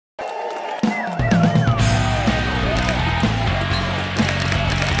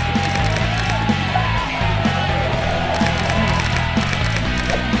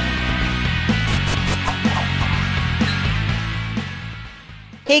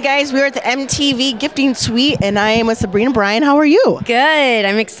Hey guys, we're at the MTV Gifting Suite, and I am with Sabrina and Brian. How are you? Good.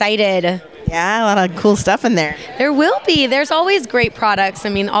 I'm excited. Yeah, a lot of cool stuff in there. There will be. There's always great products. I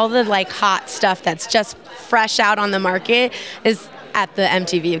mean, all the hot stuff that's just fresh out on the market is at the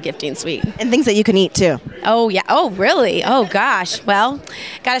MTV Gifting Suite. And things that you can eat too. Oh yeah. Oh really? Oh gosh. Well,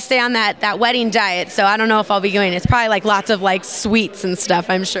 got to stay on that wedding diet. So I don't know if I'll be going. It's probably lots of sweets and stuff,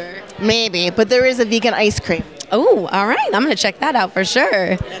 I'm sure. Maybe, but there is a vegan ice cream. Oh, all right. I'm going to check that out for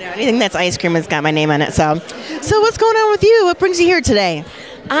sure. Anything that's ice cream has got my name on it. So what's going on with you? What brings you here today?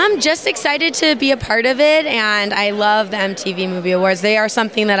 I'm just excited to be a part of it, and I love the MTV Movie Awards. They are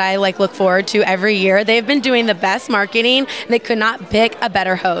something that I look forward to every year. They've been doing the best marketing. They could not pick a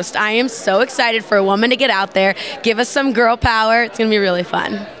better host. I am so excited for a woman to get out there, give us some girl power. It's going to be really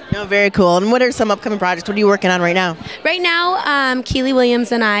fun. No, very cool. And what are some upcoming projects? What are you working on right now? Right now, Keely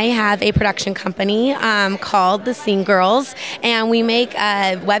Williams and I have a production company called The Scene Girls, and we make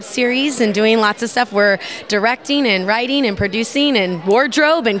a web series and doing lots of stuff. We're directing and writing and producing and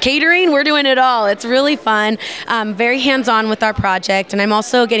wardrobe and catering. We're doing it all. It's really fun. Very hands-on with our project, and I'm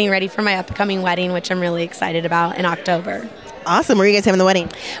also getting ready for my upcoming wedding, which I'm really excited about in October. Awesome. Where are you guys having the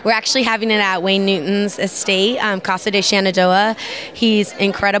wedding? We're actually having it at Wayne Newton's estate, Casa de Shenandoah. He's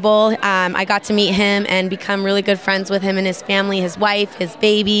incredible. I got to meet him and become really good friends with him and his family, his wife, his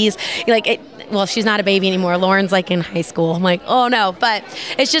babies. Well, she's not a baby anymore. Lauren's in high school. I'm like, oh no. But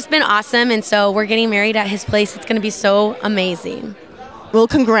it's just been awesome. And so we're getting married at his place. It's going to be so amazing. Well,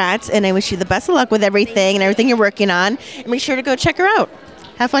 congrats. And I wish you the best of luck with everything and everything you're working on. And make sure to go check her out.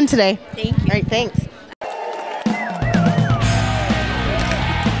 Have fun today. Thank you. All right, thanks.